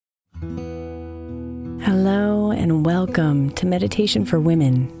Hello and welcome to Meditation for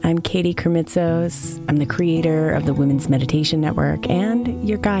Women. I'm Katie Kremitzos. I'm the creator of the Women's Meditation Network and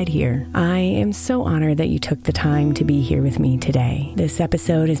your guide here. I am so honored that you took the time to be here with me today. This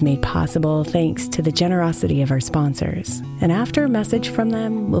episode is made possible thanks to the generosity of our sponsors. And after a message from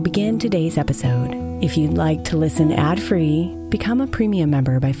them, we'll begin today's episode. If you'd like to listen ad-free, become a premium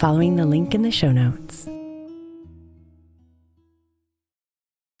member by following the link in the show notes.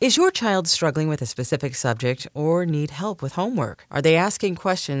 Is your child struggling with a specific subject or need help with homework? Are they asking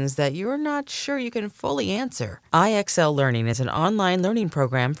questions that you're not sure you can fully answer? IXL Learning is an online learning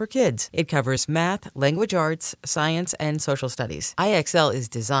program for kids. It covers math, language arts, science, and social studies. IXL is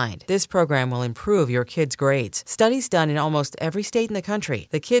designed. This program will improve your kids' grades. Studies done in almost every state in the country.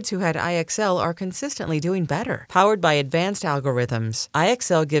 The kids who had IXL are consistently doing better. Powered by advanced algorithms,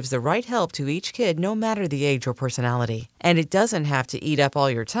 IXL gives the right help to each kid no matter the age or personality. And it doesn't have to eat up all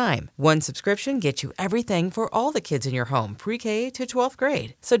your time. One subscription gets you everything for all the kids in your home, pre-K to 12th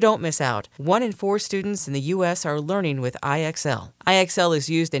grade. So don't miss out. 1 in 4 students in the U.S. are learning with IXL. IXL is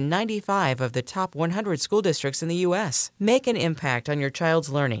used in 95 of the top 100 school districts in the U.S. Make an impact on your child's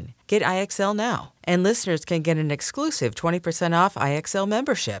learning. Get IXL now. And listeners can get an exclusive 20% off IXL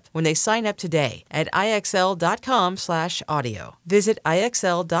membership when they sign up today at IXL.com/audio. Visit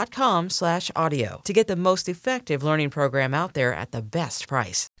IXL.com/audio to get the most effective learning program out there at the best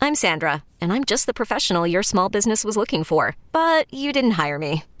price. I'm Sandra, and I'm just the professional your small business was looking for. But you didn't hire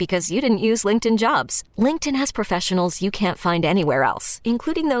me because you didn't use LinkedIn Jobs. LinkedIn has professionals you can't find anywhere else,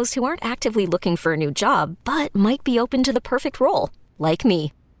 including those who aren't actively looking for a new job, but might be open to the perfect role, like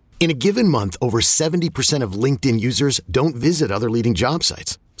me. In a given month, over 70% of LinkedIn users don't visit other leading job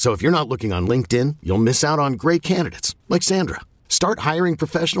sites. So if you're not looking on LinkedIn, you'll miss out on great candidates like Sandra. Start hiring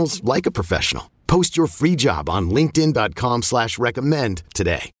professionals like a professional. Post your free job on linkedin.com/recommend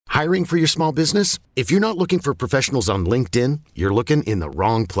today. Hiring for your small business? If you're not looking for professionals on LinkedIn, you're looking in the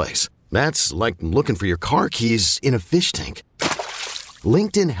wrong place. That's like looking for your car keys in a fish tank.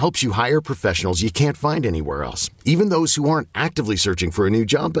 LinkedIn helps you hire professionals you can't find anywhere else, even those who aren't actively searching for a new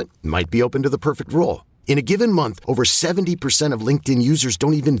job but might be open to the perfect role. In a given month, over 70% of LinkedIn users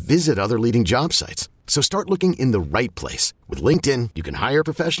don't even visit other leading job sites. So start looking in the right place. With LinkedIn, you can hire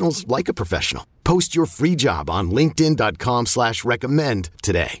professionals like a professional. Post your free job on linkedin.com/recommend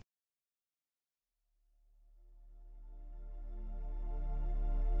today.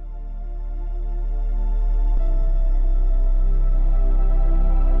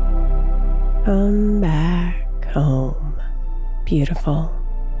 Come back home, beautiful.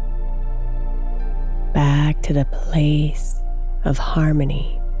 Back to the place of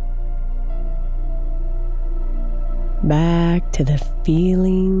harmony. Back to the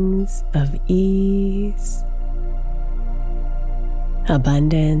feelings of ease,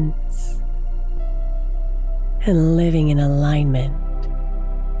 abundance, and living in alignment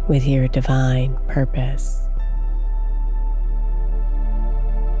with your divine purpose.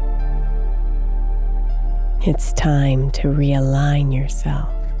 It's time to realign yourself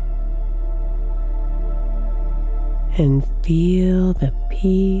and feel the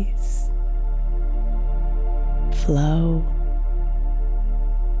peace, flow,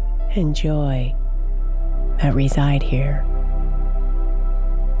 and joy that reside here.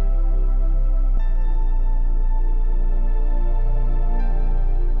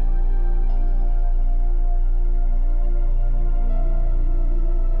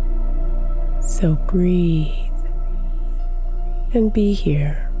 So breathe and be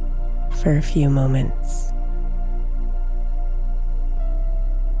here for a few moments.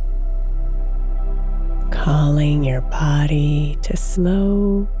 Calling your body to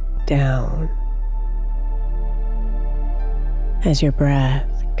slow down as your breath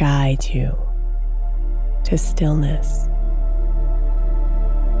guides you to stillness.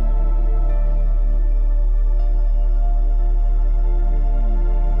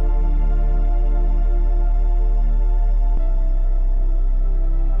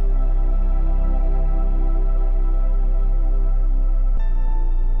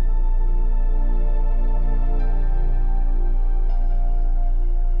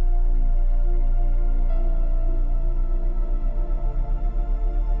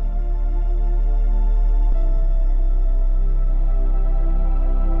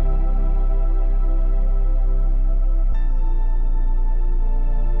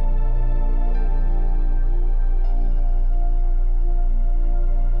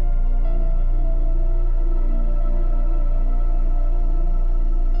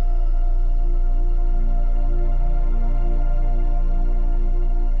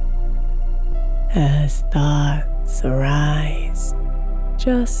 As thoughts arise,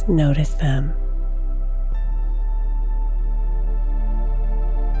 just notice them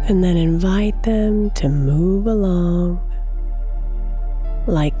And then invite them to move along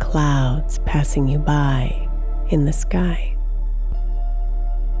like clouds passing you by in the sky.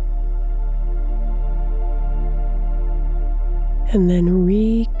 And then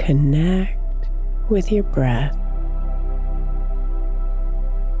reconnect with your breath,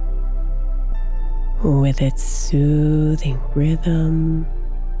 with its soothing rhythm,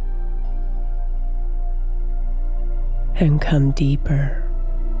 and come deeper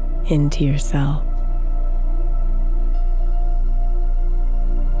into yourself.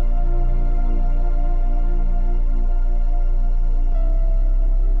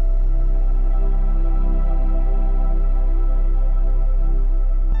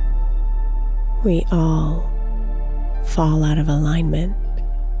 We all fall out of alignment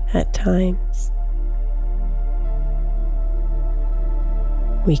at times.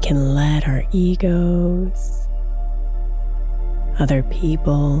 We can let our egos, other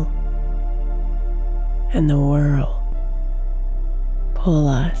people, and the world pull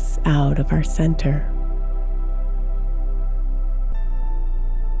us out of our center.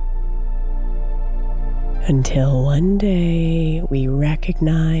 Until one day we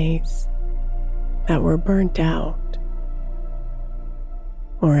recognize that we're burnt out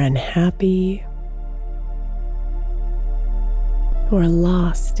or unhappy or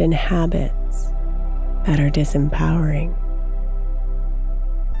lost in habits that are disempowering.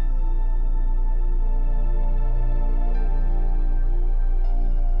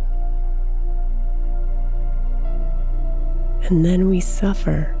 And then we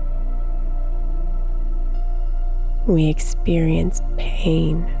suffer. We experience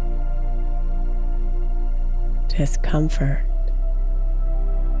pain, discomfort,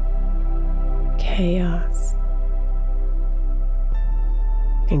 chaos,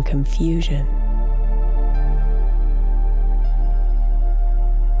 and confusion.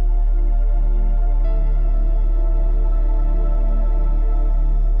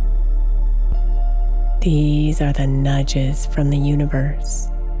 These are the nudges from the universe,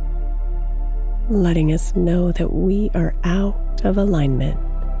 letting us know that we are out of alignment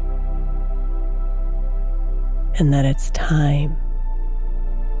and that it's time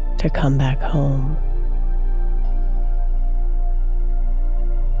to come back home.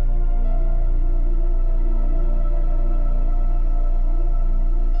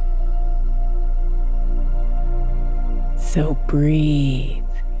 So breathe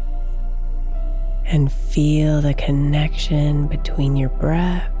and feel the connection between your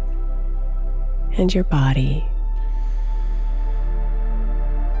breath and your body.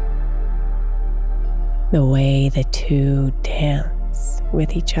 The way the two dance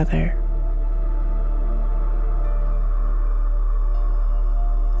with each other.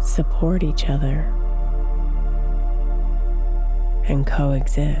 Support each other and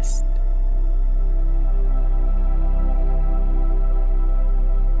coexist.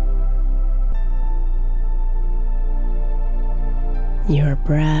 Your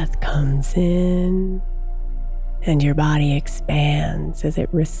breath comes in and your body expands as it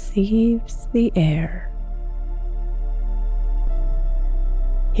receives the air.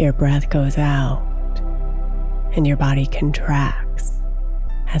 Your breath goes out and your body contracts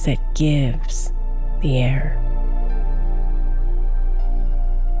as it gives the air.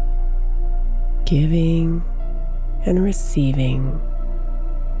 Giving and receiving,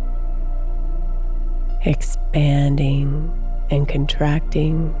 expanding and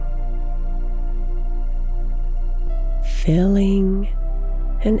contracting, filling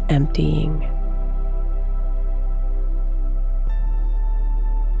and emptying.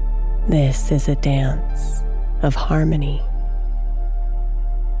 This is a dance of harmony,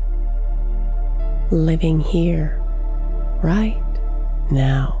 living here, right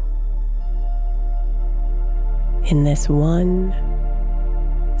now, in this one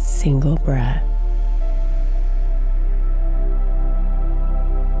single breath.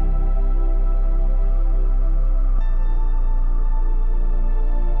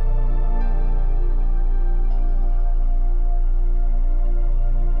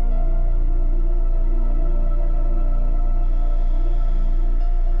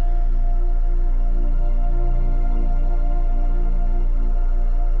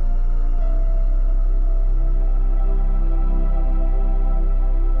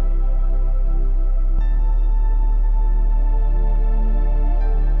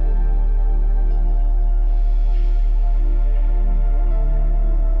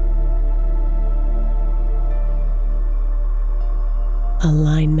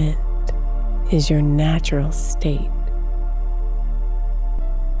 Alignment is your natural state.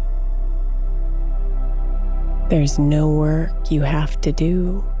 There's no work you have to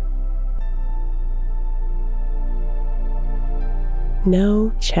do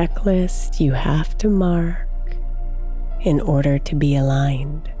No checklist you have to mark in order to be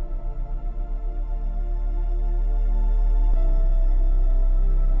aligned.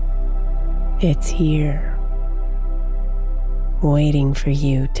 It's here, waiting for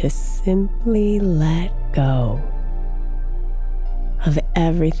you to simply let go of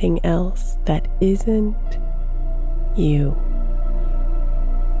everything else that isn't you.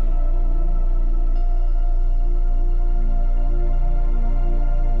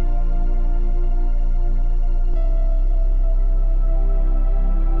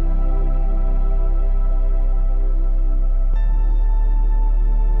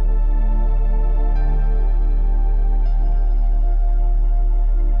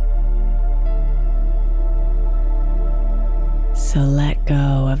 So let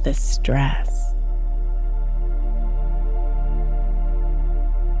go of the stress.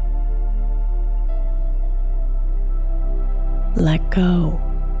 Let go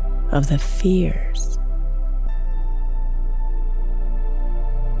of the fears.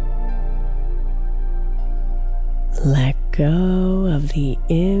 Let go of the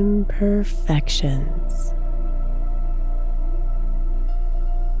imperfections.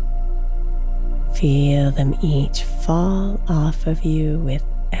 Feel them each fall off of you with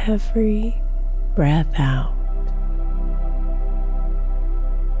every breath out,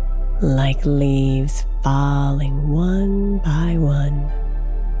 like leaves falling one by one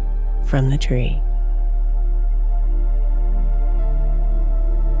from the tree.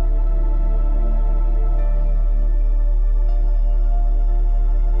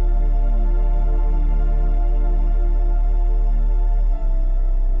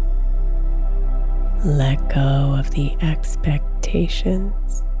 Let go of the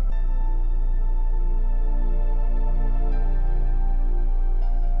expectations.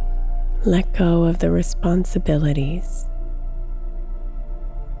 Let go of the responsibilities.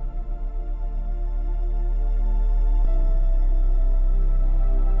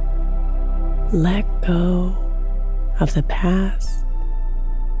 Let go of the past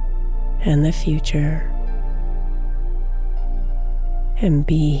and the future, and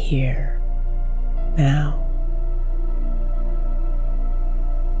be here now.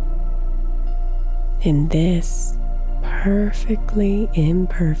 In this perfectly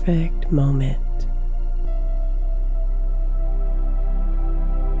imperfect moment.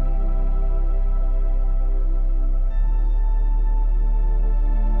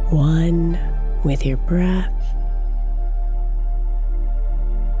 One with your breath.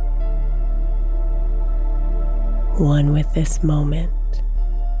 One with this moment.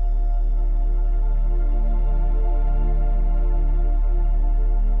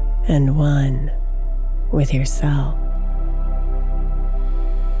 And one with yourself.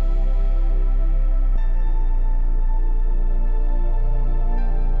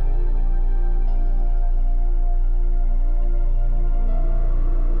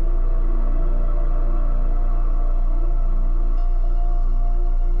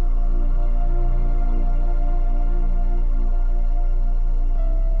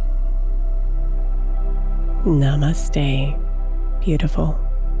 Namaste, beautiful.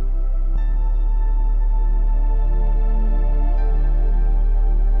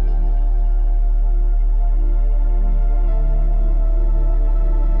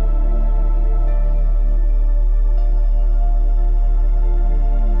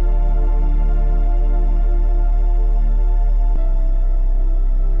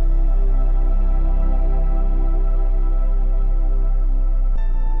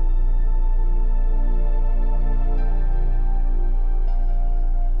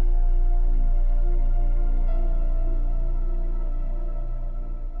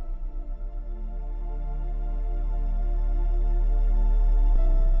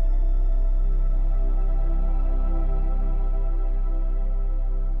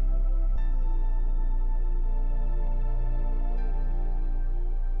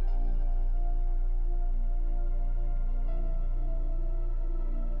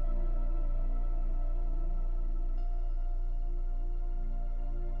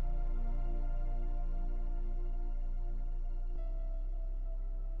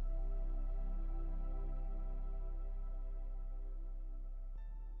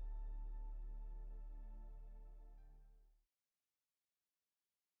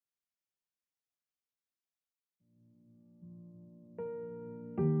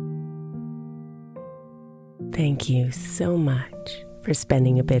 Thank you so much for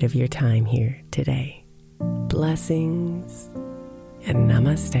spending a bit of your time here today. Blessings and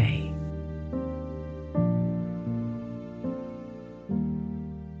namaste.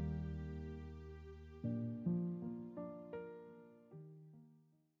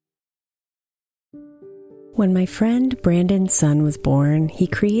 When my friend Brandon's son was born, he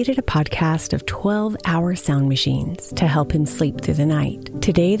created a podcast of 12-hour sound machines to help him sleep through the night.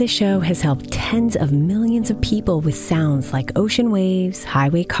 Today, the show has helped tens of millions of people with sounds like ocean waves,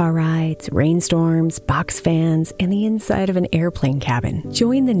 highway car rides, rainstorms, box fans, and the inside of an airplane cabin.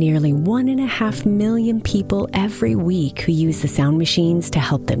 Join the nearly 1.5 million people every week who use the sound machines to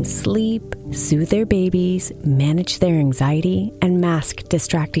help them sleep, soothe their babies, manage their anxiety, and mask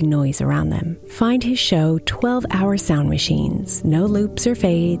distracting noise around them. Find his show 12-Hour Sound Machines, no loops or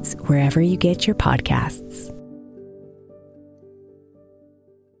fades, wherever you get your podcasts.